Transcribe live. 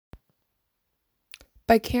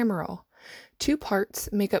Bicameral. Two parts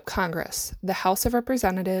make up Congress, the House of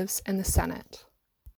Representatives and the Senate.